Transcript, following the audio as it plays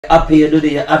Happy you do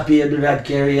that,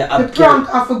 Kerry. The prank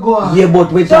have to go on. Yeah,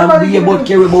 but when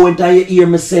Kerry, but when you hear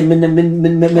me say, me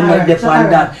not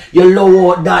depend that. You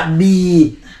low out that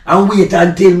B and wait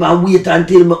until me up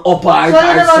or so you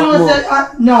never know say,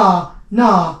 no.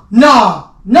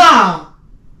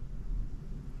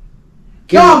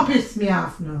 Don't piss me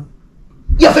off now.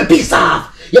 You have to piss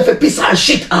off. You have to piss and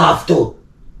shit off too.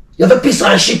 You have to piss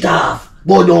and shit off.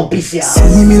 But don't piss you off.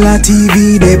 Similar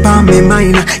TV, they pan me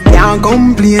mind. Can't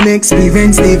complain,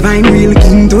 experience divine. Real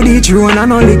king to the throne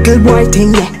and a little boy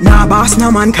thing, yeah. Nah boss,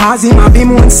 no man, cause him have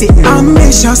him own sitting.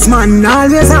 Ambitious man,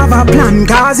 always have a plan.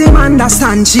 Cause him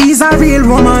understand she's a real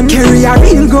woman. Carry a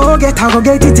real go get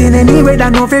it in any way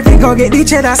that no fake go get the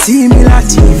cheddar. Similar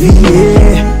TV,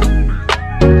 yeah.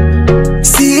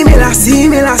 Similar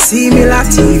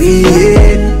TV,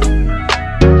 yeah.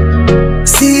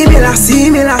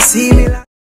 Similar.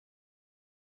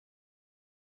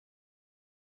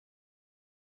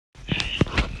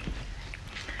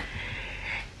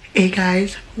 Hey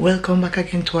guys, welcome back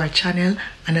again to our channel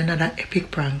and another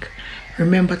epic prank.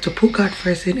 Remember to put God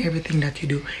first in everything that you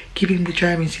do. Keep him the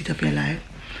driving seat of your life.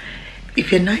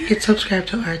 If you're not yet subscribed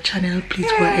to our channel,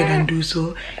 please go ahead and do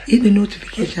so. Hit the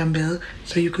notification bell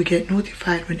so you could get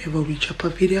notified whenever we drop a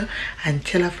video, and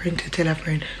tell a friend to tell a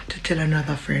friend to tell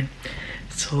another friend.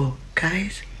 So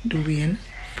guys, Dwayne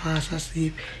fast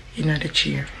asleep in the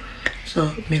chair. So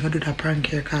I'm gonna do that prank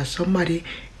here because somebody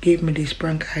gave me this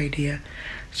prank idea.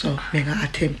 So I'm gonna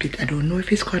attempt it. I don't know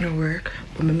if it's gonna work,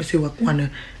 but let me see what gonna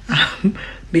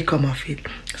become of it.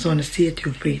 So I'm gonna stay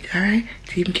tuned for it. Alright?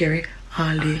 Team Kerry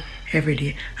all day, every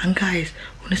day. And guys,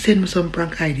 wanna send me some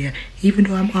prank idea. Even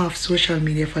though I'm off social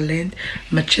media for Lent,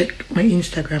 I'ma check my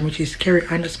Instagram, which is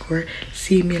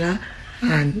Kerry_Similar,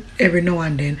 and every now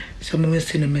and then someone will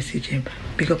send a message him.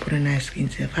 Pick up on a nice skin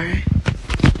self, alright?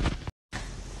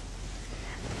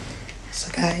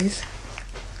 So guys,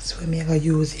 so I'm gonna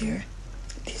use here.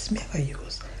 This I'm gonna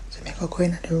use. So I'm gonna go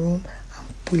in the room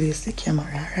and place the camera,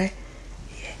 alright?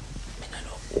 Yeah. I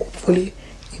know, hopefully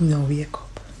him not wake up.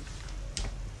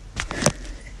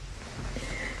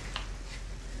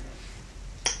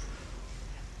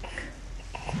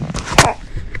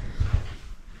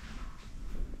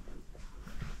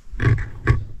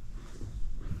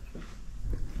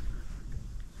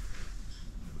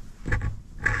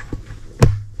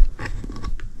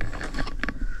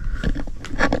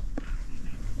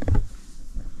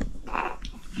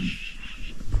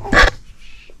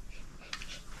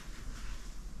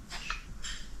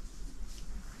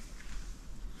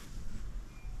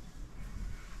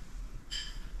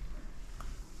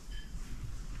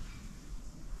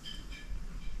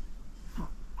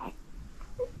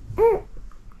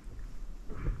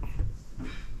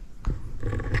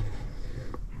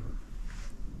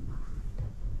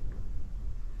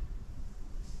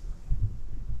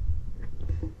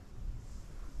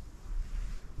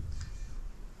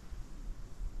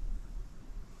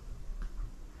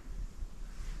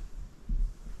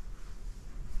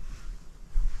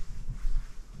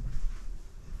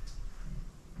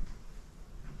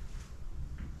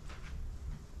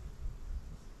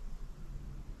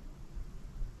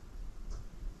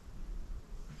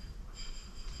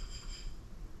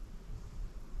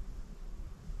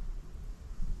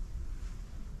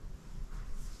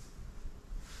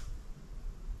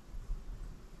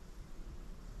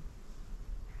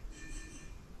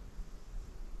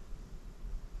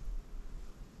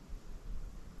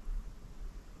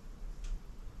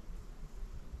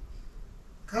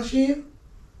 Kashi?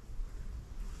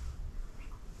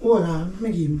 Hold on, let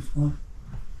me give him the phone.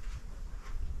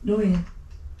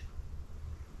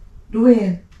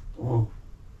 Dwayne. Oh.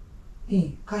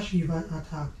 Hey, Kashi, I talk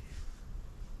to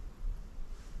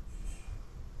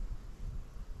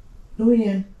you.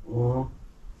 Dwayne. Oh.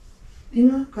 You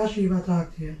know, Kashi, I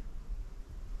talk to you.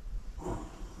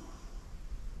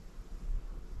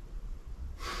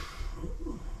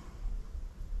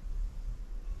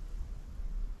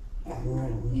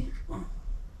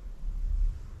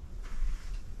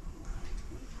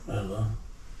 Hello.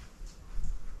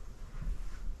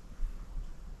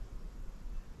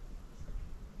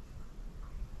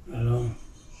 Hello.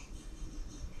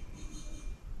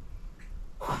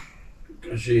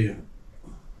 Kashi.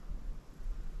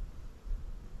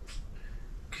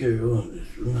 Carry on this.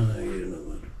 Nah, you know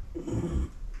what.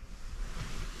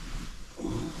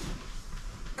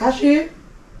 Kashi?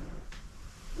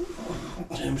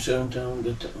 Time sometime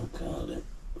get to call it.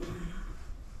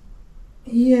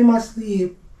 He must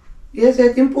sleep. Yes,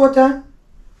 it's important.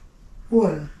 Hold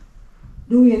on.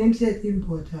 Dwayne him say it's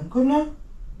important. Come now.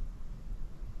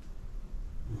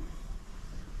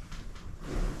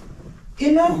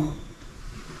 You know?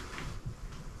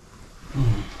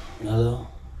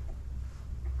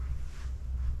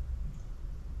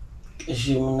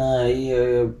 she not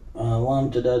hear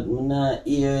want to that me not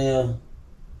hear you.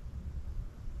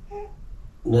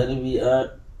 That'll be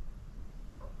hard.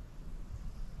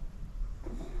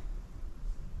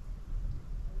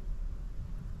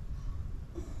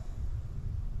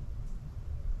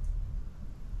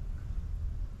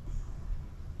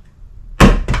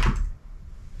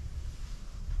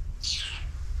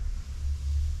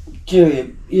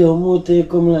 Jerry, yo, more time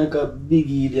come like a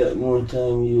big idiot more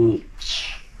time you.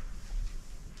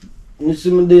 You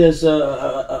see me there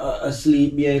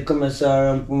asleep, yeah, you come and say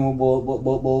around for me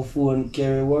about phone,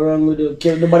 Kerry. What wrong with you?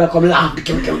 Kerry, nobody come laugh,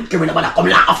 Kerry, nobody come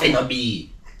laugh, you know, be.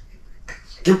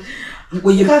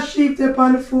 Because sheep there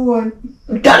on the phone.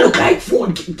 That look like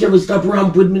phone, Kerry, stop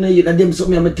ramp with me now, you know, them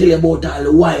something I'm going to tell you about all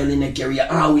the while, in the Kerry. You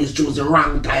always choose the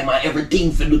wrong time and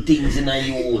everything for do things in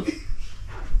you.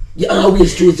 You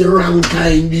always choose the wrong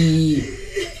time, be.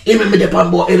 Even me the pan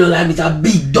about, you know, like, he's a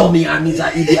big dummy and he's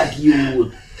an idiot,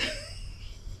 you.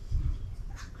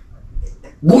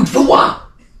 Good for what?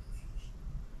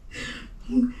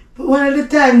 But one of the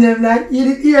time them like you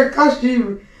didn't hear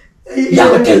costume. You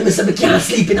ever tell me so I can't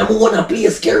sleep in a one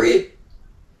place, Kerry?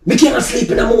 Me can't sleep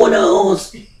in a one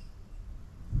house.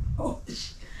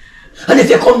 And if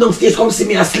you come downstairs, come see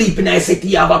me asleep and I say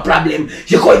you have a problem.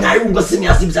 You come in my room, go see me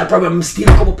asleep, it's a problem. I still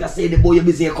come up and say the boy you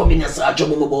busy, you come in and start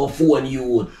trouble about phone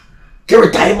you.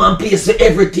 Kerry, time and place for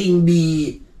everything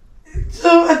be.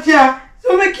 So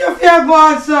make you feel go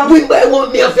on, so. I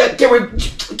want me to feel,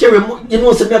 Kerry, you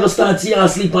know, so me have to start seeing you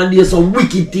sleep and there's some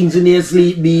wicked things in your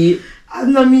sleep, be.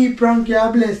 I'm not me prank you,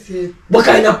 I bless you. What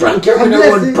kind of prank you're gonna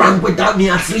run prank without me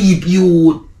asleep,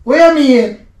 you? What you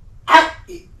mean?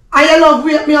 I love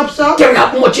wake me up, sir. Kerry,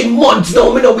 how much in months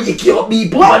now, me know wake you up,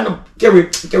 people. What? Kerry,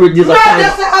 there's a time. No,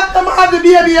 that's after I have the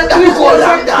baby.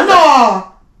 No.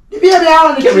 The baby I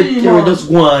want to Kerry, just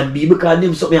go on, be, because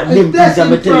them something and them things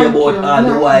I'm tell you about all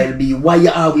the while, be. Why you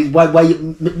always, why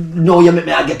you, no, you make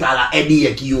me get all a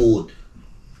headache, you.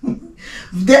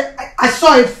 I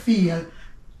saw it feel.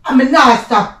 I mean, now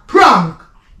stop prank.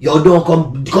 You don't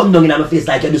come down in my face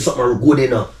like you do something good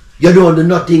enough. You don't do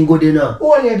nothing good enough.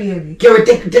 Oh, yeah, baby. Kerry,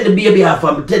 take the baby off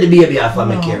of me. Take the baby off of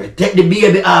me, Kerry. Take the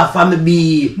baby off of me,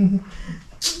 be.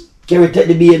 Kerry, take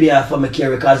the baby off of me,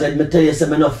 Kerry, because I tell you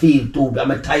something, I don't feel too.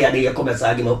 I'm tired of you come and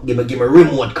say, give me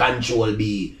remote control,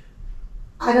 be.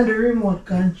 I know the remote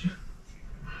control.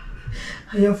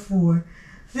 You're fool.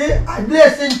 See, I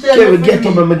blessing tell Kerry, get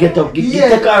up, man, get up.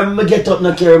 Take her, man, get up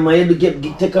now, Kerry, man.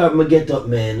 Take her, man, get up,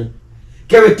 man.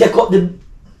 Kerry, take up the...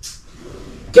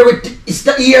 Kerry, it's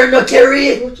the ear now,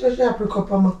 Kerry. What you have to pick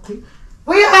up on my quick?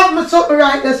 Where you have me something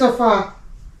right there so far?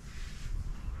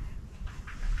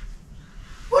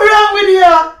 What's wrong with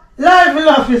you? Life and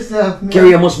love yourself, man. Kerry,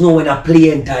 you must know when a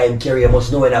playing time, Kerry. You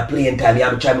must know when a playing time. You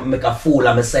have to try to make a fool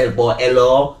of myself, but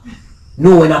hello?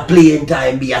 Know when a playing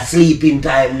time, be a sleeping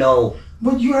time now.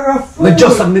 But you're a fool. But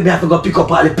just maybe I have to go pick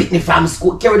up all the picnic from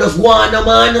school. Kerry, just go on,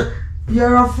 man.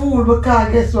 You're a fool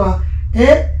because guess what?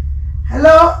 Eh?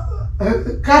 Hello?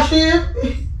 Kashif?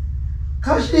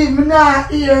 Kashif, me not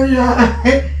hear you.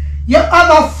 You have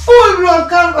a full-blown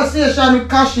conversation with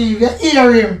Kashif. You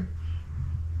hear him.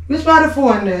 Which part of the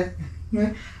phone there?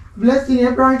 Blessing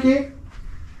you, Frankie.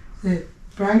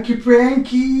 Frankie.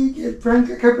 Get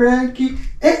Frankie.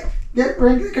 Eh? Get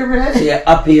Frankie. So you're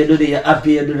happy you do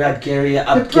that, Kerry.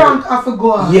 The prank have to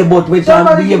go on. Yeah, but when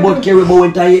Kerry, but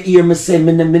when you hear me say,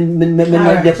 me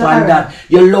not depend that.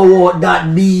 You lower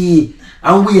that be.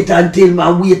 And wait until me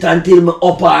up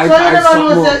or so you never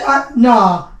know say,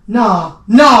 no.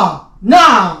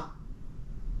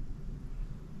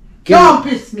 Don't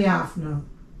piss me off now.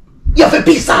 You have to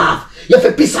piss off. You have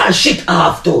to piss and shit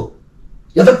off too.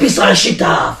 You have to piss and shit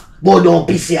off. But don't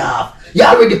piss you off. You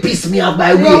already pissed me off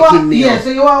by waking me up. Yeah, so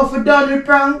you want to done with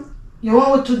prank? You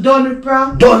want to done with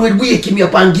prank? Done with waking me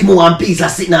up and give me one piece of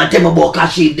sitting and tell me about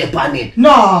Kashif dip on it.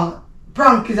 No.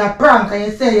 Prank is a prank and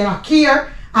you say you don't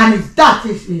care. And it's that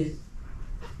it.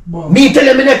 Me tell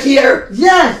you me not care?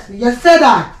 Yes, you said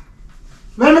that.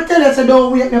 When I tell you so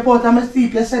don't wake me up out of my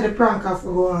sleep, you said the prank have to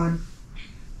go on.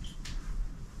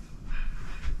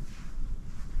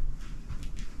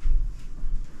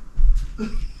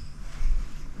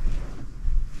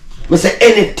 I say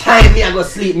anytime me I go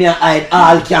sleep, me I hide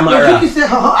all camera. You say,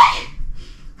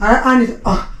 and it's,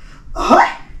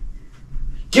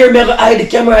 Kerry, me I go hide the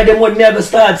camera, then when me I go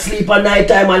start sleep at night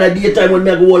time and at daytime when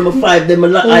me I go hold my 5, then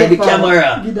I hide the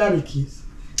camera. Give daddy a kiss.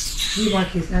 Give my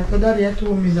kiss. And daddy had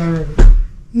told me already.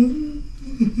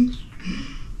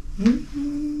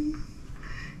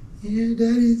 Yeah,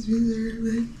 daddy's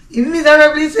miserable. Even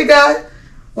miserable, say God.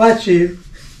 Watch him.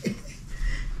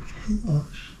 Oh.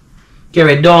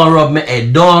 Kerry, don't rub my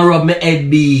head. Don't rub my head,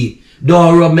 B.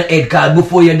 Don't rub my head, cause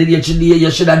before you did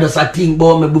you should have just a think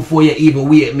about me before you even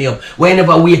wake me up. When you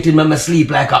never waited me, I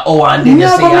sleep like an hour and then you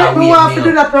say you wake me up.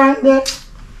 Do that prank there.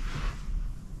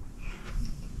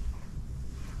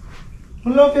 I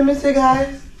love you, Mr.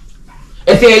 Guys.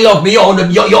 If you love me, you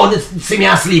only see me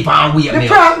asleep and wake me up. The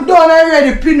prank done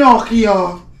already,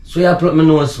 Pinocchio. So you put my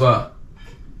nose for?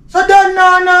 So done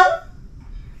now.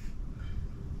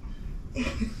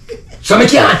 So me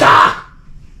can't talk.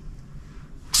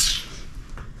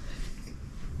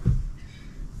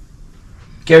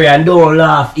 Carry on, don't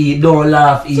laugh, eat. So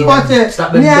what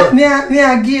Stop me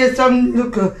give you some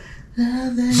look.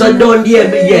 So don't me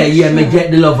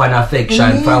get the love and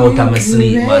affection from out of my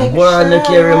sleep, man. Go on,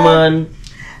 Carry, man.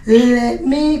 Let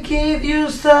me give you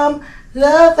some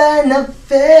love and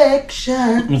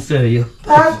affection. I say you.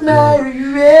 Past my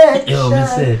erection. Yo, I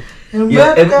say.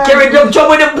 Carry, don't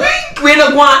jump with the blink. We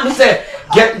don't want to say.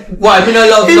 Why? Me don't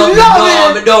love nothing.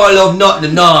 No, me don't love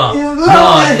nothing. No.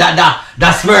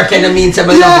 That smirk and mean to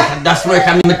me love it. That smirk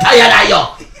and me tired of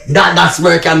you. That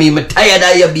smirk and me tired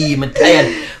of you, be. Me tired.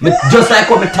 Just like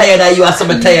what me tired of you, I say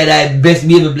me tired of best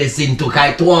baby blessing to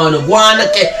Kai to one.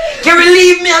 Carry,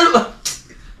 leave me alone.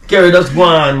 Carry, just go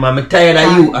on, man. Me tired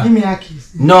of you. Give me a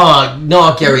kiss.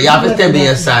 No, Carry. You have to tell me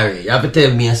you're sorry. You have to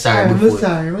tell me you're sorry before. I'm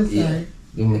sorry. Yeah.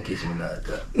 Give me a kiss with that.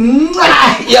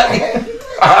 Yeah.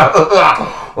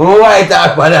 Why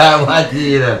talk about that? What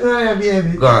you know?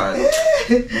 Baby. Go on.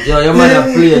 Yo, your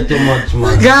mother play too much,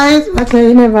 man. Guys, I tell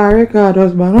you never record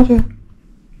us, man. What you?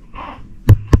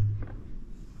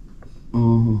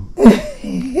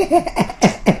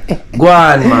 Go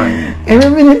on, man. Every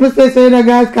minute we say the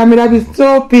guys come in, I be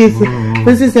so pissed.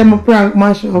 This is a prank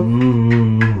mash up.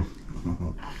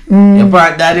 Your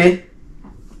part, Daddy?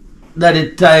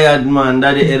 Daddy tired, man.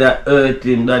 Daddy either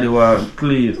hurting. Daddy want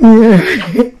clean.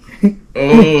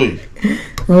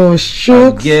 Oh,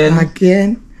 shucks.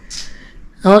 Again.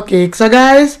 Okay, so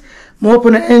guys, I hope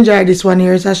you enjoy this one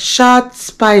here. It's a short,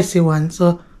 spicy one.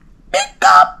 So, pick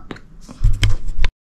up.